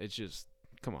not. It's just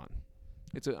come on.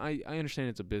 I understand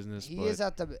it's a business. He but is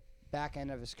at the back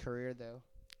end of his career though.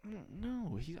 I don't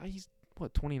know. He's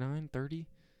what, 29, 30?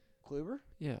 Kluber?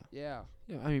 Yeah. Yeah.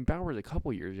 I mean, Bauer's a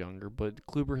couple years younger, but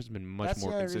Kluber has been much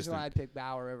more consistent. That's the only reason why I'd pick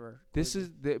Bauer over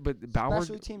Kluber. But Bauer.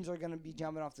 Special teams are going to be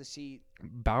jumping off the seat.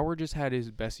 Bauer just had his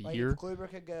best year. If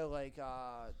Kluber could go like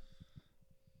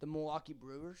the Milwaukee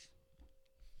Brewers,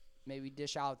 maybe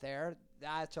dish out there.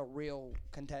 That's a real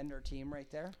contender team right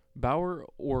there. Bauer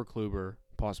or Kluber,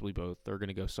 possibly both, they're going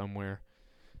to go somewhere.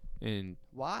 And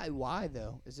why? Why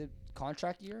though? Is it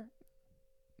contract year?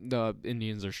 The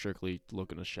Indians are strictly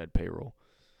looking to shed payroll.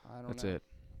 That's it.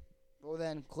 Well,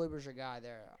 then Kluber's your guy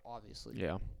there, obviously.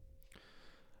 Yeah.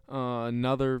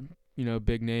 Another,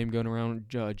 big name going around,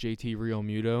 JT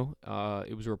Realmuto.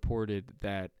 It was reported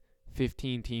that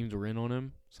 15 teams were in on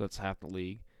him, so that's half the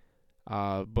league.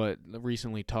 But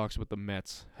recently, talks with the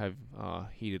Mets have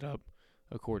heated up,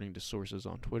 according to sources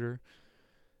on Twitter.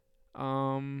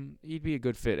 He'd be a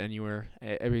good fit anywhere.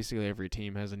 Basically, every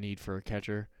team has a need for a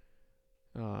catcher.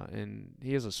 And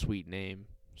he has a sweet name,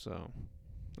 so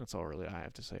that's all really I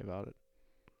have to say about it.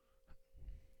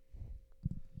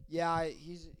 Yeah,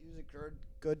 he was a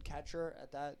good catcher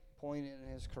at that point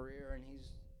in his career, and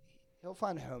he'll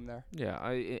find a home there. Yeah.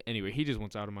 Anyway, he just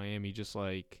wants out of Miami, just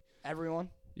like everyone.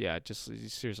 Yeah,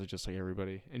 seriously, just like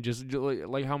everybody, and just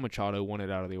like how Machado wanted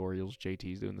out of the Orioles,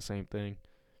 JT's doing the same thing.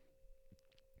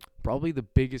 Probably the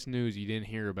biggest news you didn't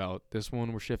hear about this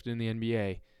one. We're shifting in the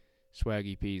NBA.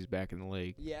 Swaggy P's back in the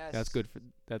league. Yes. That's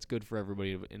good for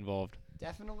everybody involved.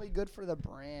 Definitely good for the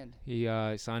brand. He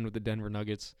signed with the Denver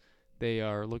Nuggets. They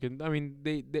are looking. I mean,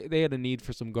 they had a need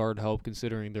for some guard help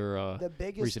considering their the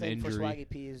biggest recent thing injury. For Swaggy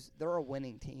P is they're a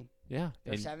winning team. Yeah,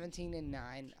 they're 17-9.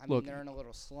 I mean, they're in a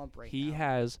little slump right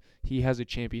now. He has a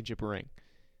championship ring,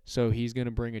 so he's going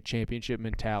to bring a championship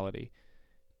mentality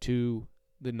to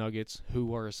the Nuggets,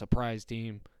 who are a surprise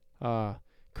team.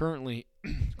 Currently,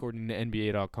 according to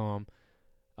NBA.com,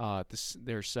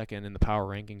 they're second in the power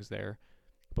rankings there.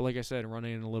 But like I said,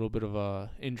 running in a little bit of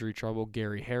injury trouble.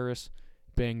 Gary Harris,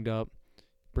 banged up.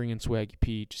 Bring in Swaggy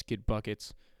P, just get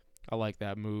buckets. I like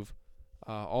that move.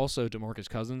 Also, DeMarcus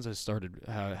Cousins has started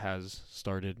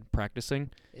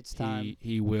practicing. It's time.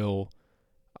 He will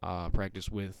practice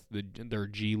with their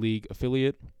G League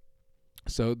affiliate.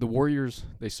 So the Warriors,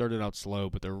 they started out slow,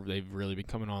 but they've really been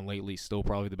coming on lately. Still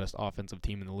probably the best offensive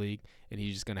team in the league, and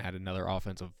he's just going to add another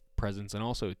offensive presence and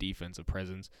also a defensive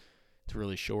presence to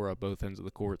really shore up both ends of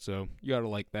the court. So you got to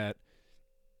like that.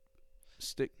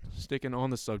 Sticking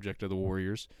on the subject of the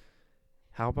Warriors,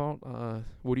 how about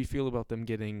what do you feel about them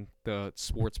getting the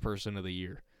sports person of the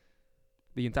year?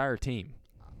 The entire team.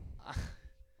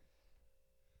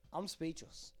 I'm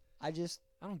speechless. I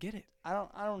don't get it. I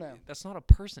don't know. That's not a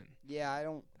person. Yeah, I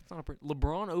don't. It's not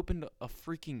LeBron opened a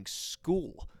freaking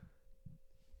school.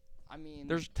 I mean,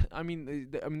 There's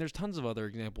there's tons of other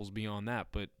examples beyond that,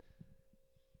 but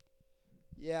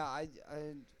yeah,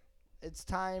 it's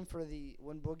time for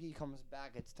when Boogie comes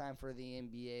back. It's time for the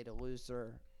NBA to lose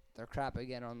their crap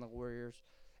again on the Warriors.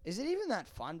 Is it even that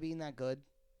fun being that good?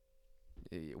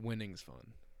 winning's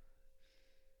fun.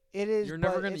 It is. You're but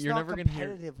never gonna it's you're not never gonna hear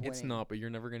competitive winning. it's not, but you're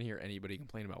never gonna hear anybody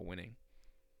complain about winning.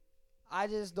 I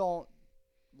just don't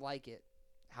like it.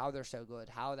 How they're so good.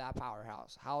 How that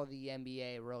powerhouse. How the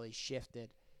NBA really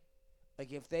shifted.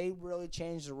 Like, if they really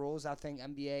changed the rules, I think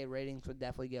NBA ratings would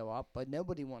definitely go up. But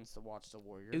nobody wants to watch the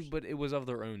Warriors. But it was of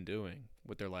their own doing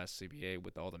with their last CBA,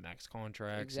 with all the max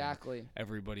contracts. Exactly.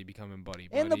 Everybody becoming buddy.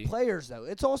 And the players, though.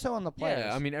 It's also on the players.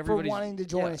 Yeah, I mean, for everybody's wanting to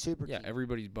join a super team. Yeah,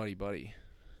 everybody's buddy.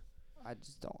 I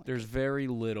just don't. There's very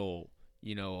little,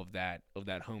 of that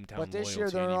hometown. But this loyalty year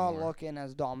they're anymore. not looking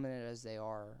as dominant as they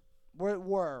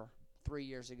were 3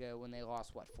 years ago when they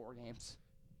lost 4 games.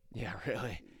 Yeah,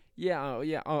 really.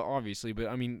 Yeah, obviously, but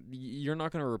I mean, you're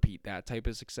not going to repeat that type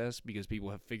of success because people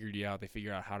have figured you out. They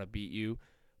figure out how to beat you.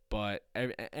 But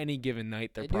any given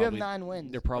night, They do have 9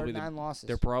 wins. They're probably 9 losses.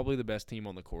 They're probably the best team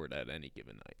on the court at any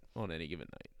given night. On any given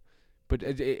night, but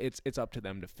it's up to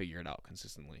them to figure it out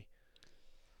consistently.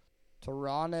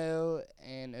 Toronto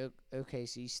and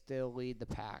OKC still lead the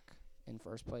pack in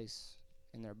first place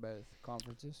in their both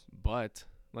conferences. But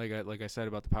like I said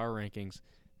about the power rankings,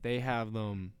 they have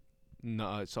them.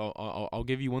 No, so I'll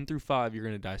give you 1 through 5. You're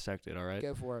gonna dissect it, all right?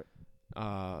 Go for it.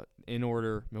 In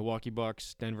order: Milwaukee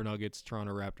Bucks, Denver Nuggets,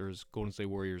 Toronto Raptors, Golden State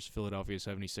Warriors, Philadelphia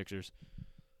 76ers.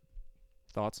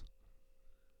 Thoughts?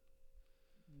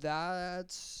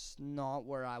 That's not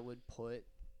where I would put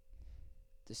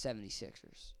the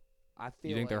 76ers.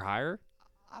 You think they're higher?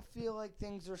 I feel like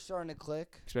things are starting to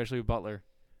click. Especially with Butler.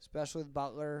 Especially with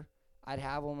Butler. I'd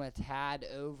have them a tad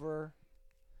over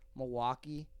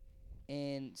Milwaukee.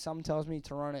 And something tells me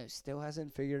Toronto still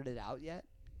hasn't figured it out yet.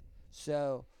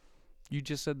 So You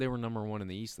just said they were number 1 in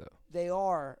the East, though. they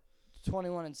are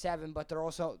 21-7, but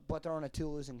they're on a 2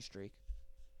 losing streak.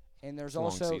 And there's Long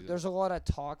also season. there's a lot of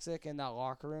toxic in that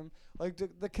locker room. Like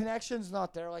the connection's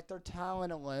not there. Like their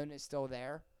talent alone is still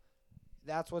there.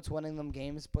 That's what's winning them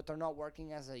games, but they're not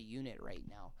working as a unit right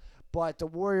now. But the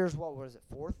Warriors, what was it,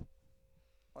 4th?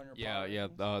 On your power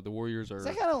rankings? The Warriors are Is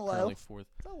that kind of low? currently Is 4th.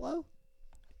 that low?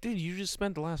 Dude, you just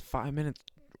spent the last 5 minutes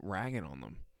ragging on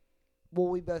them. Well,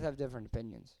 we both have different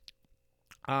opinions.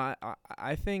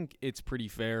 I think it's pretty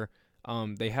fair.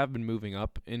 They have been moving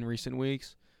up in recent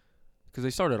weeks because they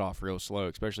started off real slow,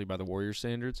 especially by the Warriors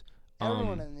standards.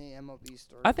 Everyone in the MLB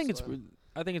started I think slow.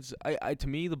 to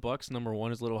me the Bucks number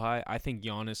 1 is a little high. I think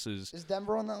Giannis is. Is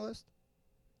Denver on that list?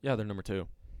 Yeah, they're number 2.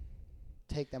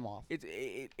 Take them off.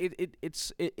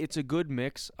 It's a good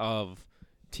mix of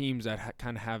teams that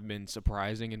kind of have been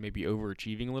surprising and maybe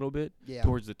overachieving a little bit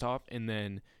towards the top, and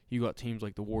then you got teams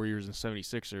like the Warriors and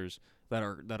 76ers that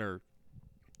are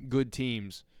good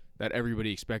teams that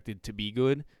everybody expected to be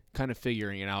good, kind of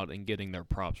figuring it out and getting their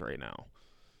props right now.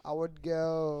 I would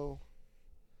go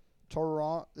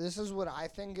Toronto. This is what I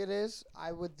think it is.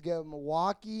 I would go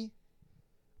Milwaukee,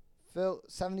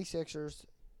 76ers,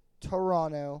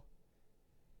 Toronto,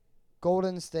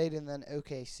 Golden State, and then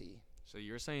OKC. So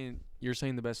you're saying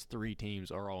the best 3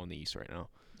 teams are all in the East right now?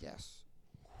 Yes.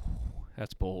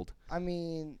 That's bold. I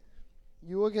mean,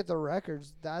 you look at the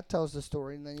records, that tells the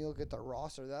story, and then you look at the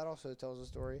roster, that also tells the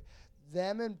story.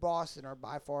 Them and Boston are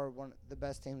by far one of the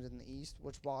best teams in the East,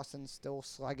 which Boston's still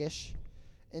sluggish.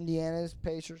 Indiana's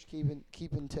Pacers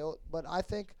keeping tilt, but I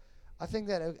think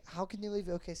that how can you leave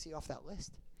OKC off that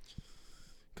list?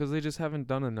 Because they just haven't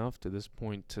done enough to this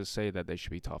point to say that they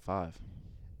should be top 5.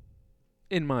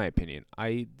 In my opinion,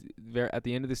 at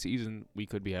the end of the season, we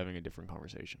could be having a different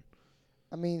conversation.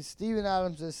 I mean, Steven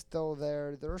Adams is still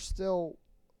there.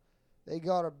 They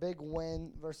got a big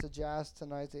win versus the Jazz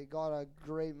tonight. They got a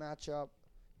great matchup,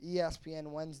 ESPN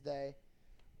Wednesday,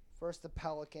 versus the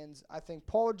Pelicans. I think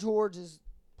Paul George is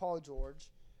Paul George,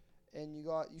 and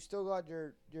you still got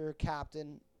your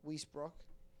captain Westbrook.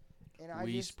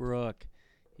 And Westbrook.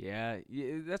 Yeah,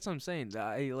 that's what I'm saying.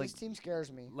 This team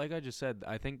scares me. Like I just said,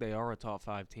 I think they are a top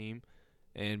 5 team,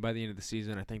 and by the end of the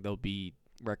season, I think they'll be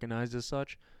recognized as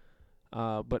such.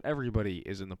 But everybody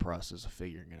is in the process of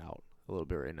figuring it out a little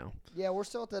bit right now. Yeah, we're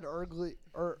still at that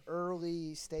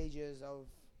early stages of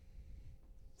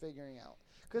figuring out.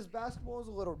 Because basketball is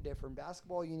a little different.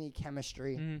 Basketball, you need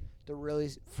chemistry to really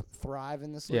thrive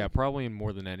in this league. Yeah, probably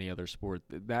more than any other sport.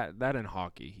 That in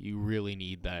hockey, you really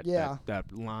need that. Yeah.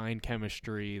 That line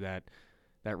chemistry, that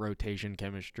rotation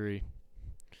chemistry.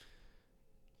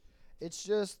 It's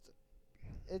just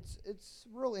it's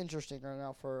real interesting right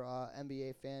now for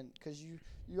NBA fan because you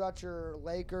got your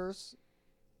Lakers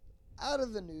out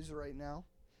of the news right now,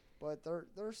 but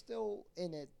they're still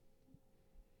in it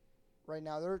right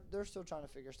now. They're still trying to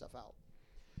figure stuff out.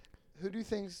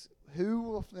 Who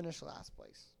will finish last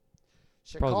place?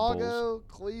 Probably the Chicago,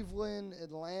 Cleveland,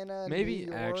 Atlanta, Maybe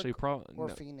New York, actually or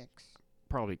Phoenix?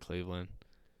 probably Cleveland,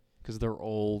 because they're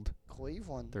old,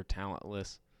 Cleveland. they're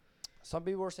talentless. Some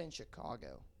people were saying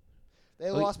Chicago. They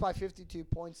Like- lost by 52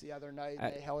 points the other night,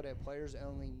 and they held a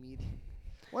players-only meeting.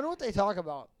 Wonder what they talk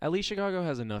about. At least Chicago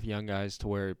has enough young guys to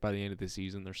where by the end of the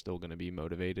season they're still going to be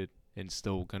motivated and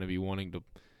still going to be wanting to.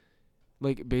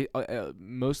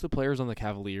 Most of the players on the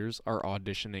Cavaliers are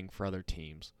auditioning for other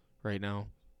teams right now.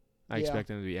 I Yeah. expect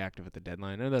them to be active at the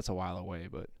deadline. I know that's a while away,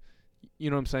 but you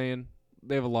know what I'm saying?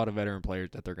 They have a lot of veteran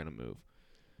players that they're going to move.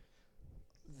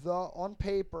 On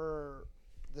paper,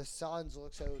 the Suns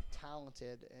look so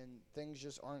talented, and things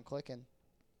just aren't clicking.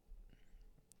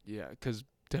 Yeah, because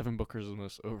Devin Booker's the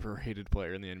most overrated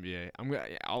player in the NBA.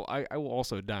 I will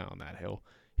also die on that hill.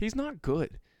 He's not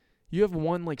good. You have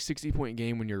one 60-point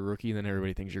game when you're a rookie, and then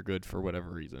everybody thinks you're good for whatever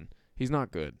reason. He's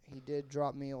not good. He did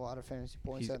drop me a lot of fantasy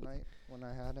points that night when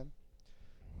I had him.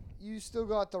 You still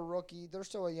got the rookie. They're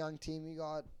still a young team. You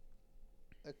got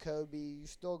a Kobe. You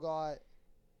still got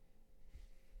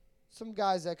some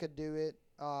guys that could do it.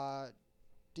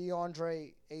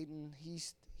 DeAndre Ayton,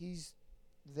 he's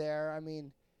there. I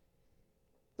mean,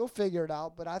 they'll figure it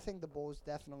out, but I think the Bulls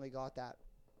definitely got that.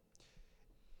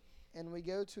 And we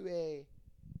go to a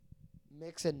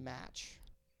mix and match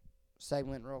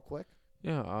segment real quick.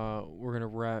 Yeah, we're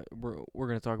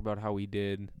gonna talk about how we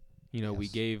did. You know,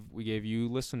 Yes. we gave you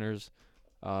listeners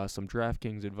some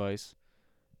DraftKings advice,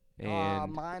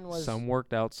 and Mine was some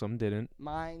worked out, some didn't.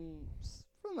 Mine,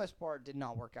 for the most part, did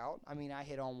not work out. I mean, I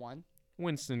hit on one.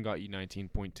 Winston got you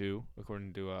 19.2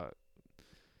 according to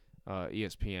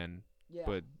ESPN, Yeah.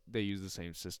 but they use the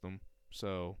same system,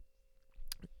 so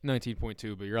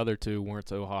 19.2. But your other two weren't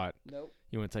so hot. Nope.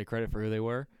 You want to take credit for who they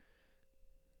were?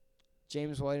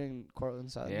 James White and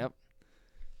Cortland Sutton. Yep.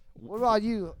 What about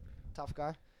you, tough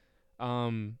guy?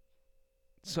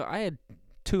 So I had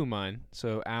two of mine.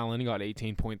 So Allen got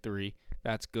 18.3.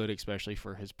 That's good, especially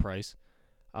for his price.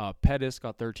 Pettis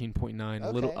got 13.9.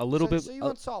 Okay. A little bit. So you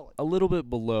went solid. A little bit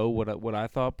below what I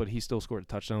thought, but he still scored a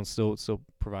touchdown. Still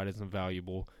provided some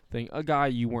valuable thing. A guy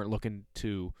you weren't looking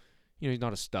to, he's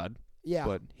not a stud, Yeah.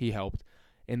 but he helped.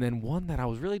 And then one that I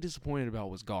was really disappointed about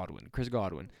was Chris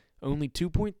Godwin. Only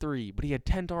 2.3, but he had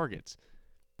 10 targets.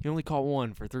 He only caught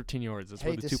one for 13 yards. That's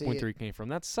where Hate the to see 2.3 came from.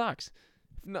 That sucks.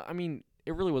 No, I mean,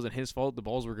 it really wasn't his fault. The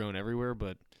balls were going everywhere,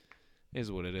 but it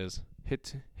is what it is.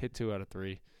 Hit 2 out of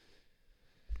 3.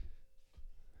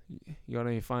 You got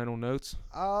any final notes?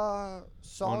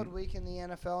 Solid week in the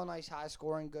NFL. Nice high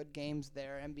scoring, good games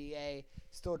there. NBA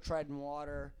still treading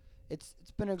water. It's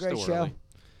been a great Still show. early.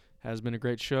 Has been a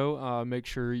great show. Make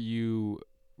sure you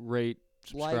rate,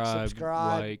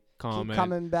 subscribe, like, comment. Keep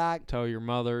coming back. Tell your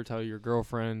mother, tell your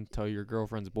girlfriend, tell your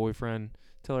girlfriend's boyfriend.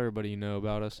 Tell everybody you know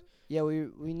about us. Yeah,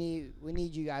 we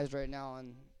need you guys right now,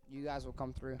 and you guys will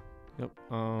come through. Yep.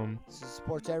 This is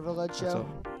Sports Everled Show.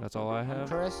 That's all I I'm have.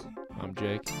 Chris. I'm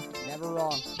Jake. Never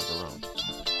wrong. Never wrong.